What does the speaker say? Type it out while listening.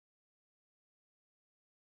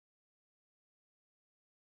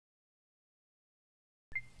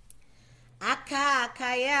aka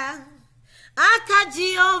akaya, aka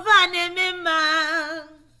Jehovah nemema,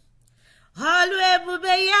 holu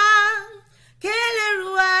ebubeya, kele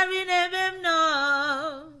ruari nebemno,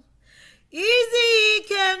 easy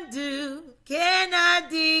can do, kena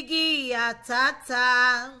digi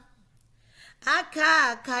atata,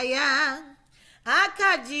 aka akaya,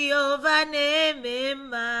 aka Jehovah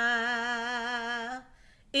nemema.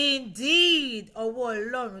 Indeed,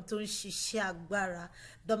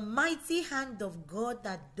 the mighty hand of God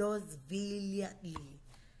that does valiantly,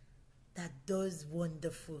 that does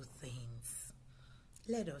wonderful things.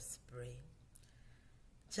 Let us pray.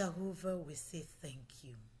 Jehovah, we say thank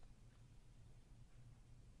you.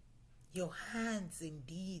 Your hands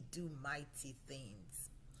indeed do mighty things.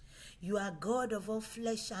 You are God of all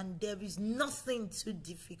flesh, and there is nothing too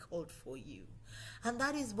difficult for you. And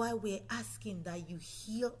that is why we're asking that you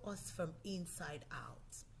heal us from inside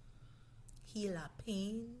out. Heal our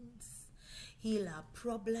pains, heal our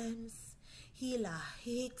problems, heal our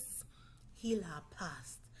aches, heal our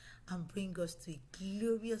past, and bring us to a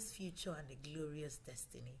glorious future and a glorious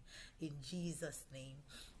destiny. In Jesus' name,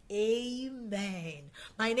 amen.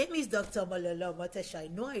 My name is Dr. Malala Matesha. I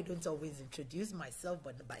know I don't always introduce myself,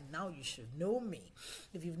 but by now you should know me.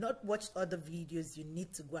 If you've not watched other videos, you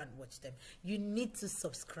need to go and watch them. You need to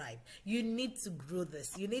subscribe. You need to grow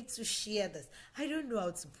this. You need to share this. I don't know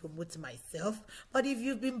how to promote myself, but if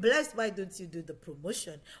you've been blessed, why don't you do the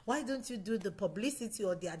promotion? Why don't you do the publicity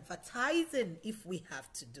or the advertising if we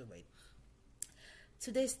have to do it?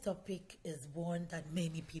 Today's topic is one that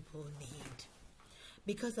many people need,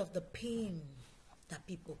 because of the pain that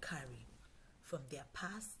people carry from their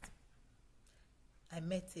past. I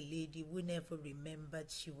met a lady who never remembered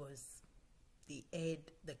she was the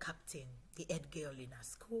captain, the head girl in her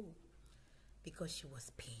school, because she was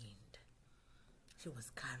pained. She was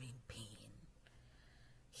carrying pain.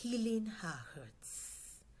 Healing her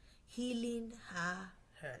hurts. Healing her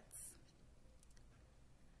hurts.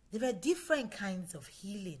 There are different kinds of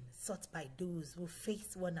healing sought by those who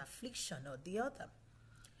face one affliction or the other.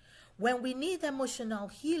 When we need emotional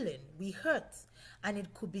healing, we hurt, and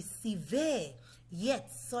it could be severe,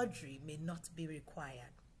 yet surgery may not be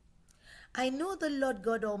required. I know the Lord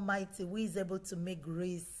God Almighty, who is able to make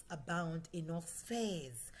grace abound in all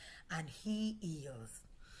spheres, and He heals.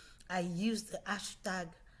 I use the hashtag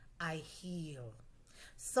 #IHeal.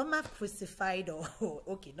 Some have crucified,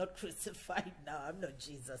 okay, not crucified now, I'm not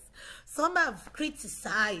Jesus. Some have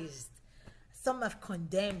criticized, some have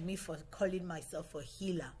condemned me for calling myself a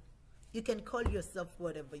healer. You can call yourself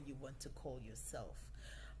whatever you want to call yourself.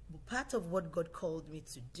 But part of what God called me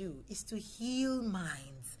to do is to heal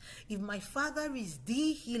minds. If my Father is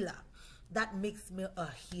the healer, that makes me a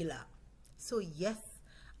healer. So yes,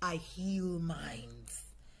 I heal minds.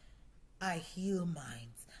 I heal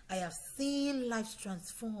minds. I have seen lives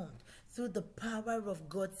transformed through the power of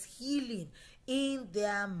God's healing in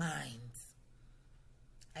their minds.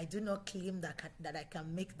 I do not claim that I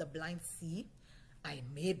can make the blind see. I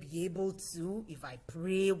may be able to if I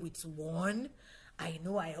pray with one. I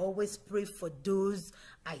know I always pray for those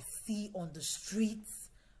I see on the streets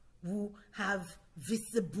who have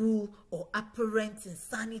visible or apparent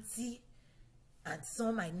insanity. And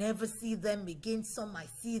some I never see them again, some I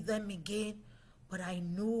see them again. But I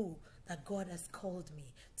know that God has called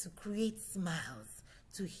me to create smiles,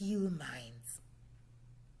 to heal minds.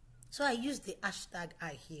 So I use the hashtag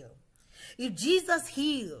 #IHeal. If Jesus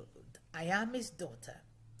healed, I am His daughter.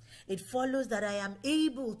 It follows that I am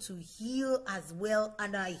able to heal as well,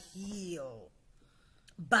 and I heal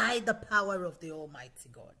by the power of the Almighty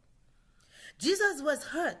God. Jesus was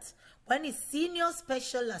hurt when his senior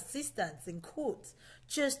special assistants, in quotes,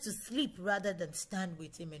 chose to sleep rather than stand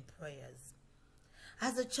with him in prayers.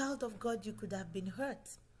 As a child of God, you could have been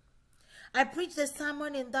hurt. I preached a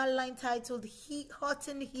sermon in that line titled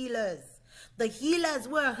Hurting Healers. The healers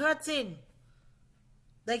were hurting.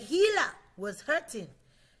 The healer was hurting.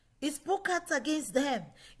 He spoke out against them,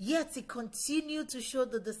 yet he continued to show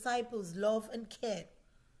the disciples love and care.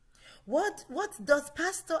 What does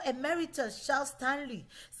Pastor Emeritus Charles Stanley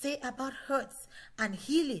say about hurts and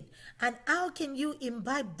healing? And how can you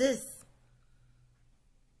imbibe this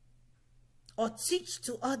or teach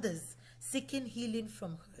to others seeking healing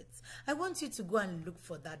from hurts? I want you to go and look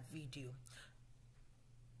for that video.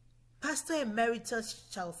 Pastor Emeritus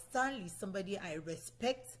Charles Stanley, somebody I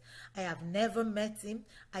respect. I have never met him.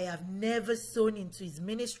 I have never sown into his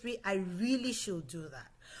ministry. I really should do that.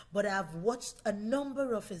 But I have watched a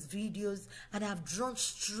number of his videos and I have drawn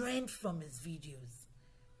strength from his videos.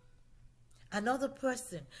 Another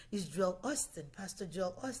person is Joel Austin, Pastor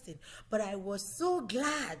Joel Austin. But I was so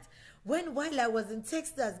glad when, while I was in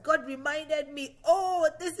Texas, God reminded me, oh,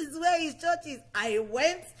 this is where his church is. I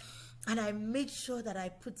went and I made sure that I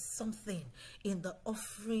put something in the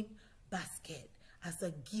offering basket as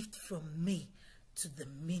a gift from me to the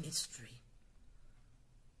ministry.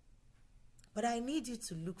 But I need you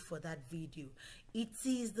to look for that video. It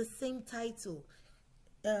is the same title,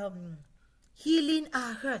 Healing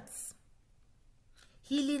Our Hurts.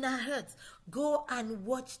 Healing Our Hurts. Go and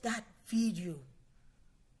watch that video.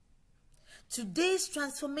 Today's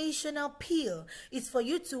transformational appeal is for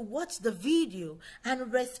you to watch the video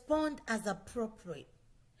and respond as appropriate.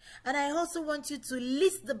 And I also want you to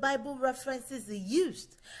list the Bible references he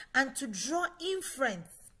used and to draw inference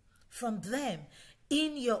from them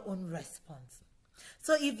in your own response.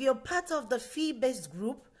 So if you're part of the fee-based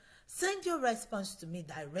group, send your response to me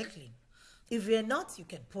directly. If you're not, you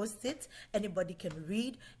can post it. Anybody can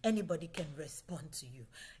read. Anybody can respond to you.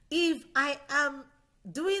 If I am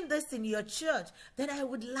doing this in your church, then I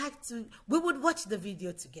would like to, we would watch the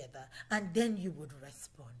video together and then you would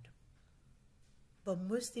respond. But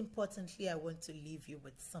most importantly, I want to leave you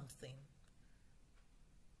with something.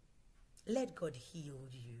 Let God heal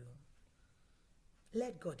you.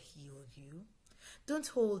 Let God heal you. Don't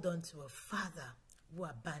hold on to a father who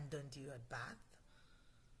abandoned you at birth.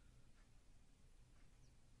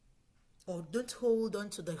 Or don't hold on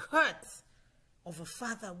to the hurt of a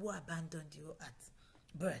father who abandoned you at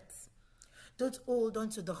birth. Don't hold on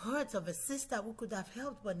to the hurt of a sister who could have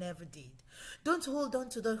helped but never did. Don't hold on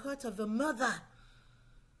to the hurt of a mother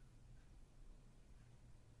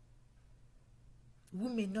who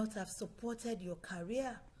may not have supported your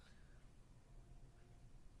career.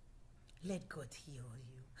 Let God heal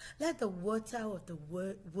you. Let the water of the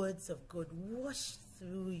words of God wash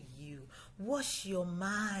through you. Wash your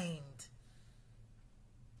mind.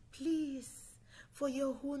 Please, for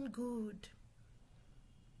your own good.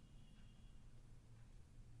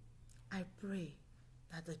 I pray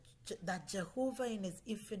that Jehovah in his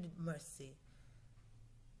infinite mercy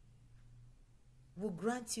will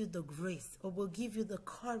grant you the grace or will give you the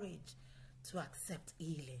courage to accept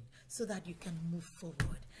healing so that you can move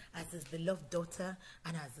forward as his beloved daughter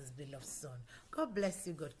and as his beloved son. God bless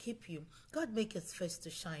you. God keep you. God make his face to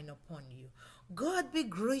shine upon you. God be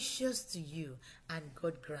gracious to you and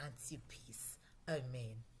God grants you peace.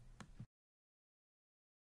 Amen.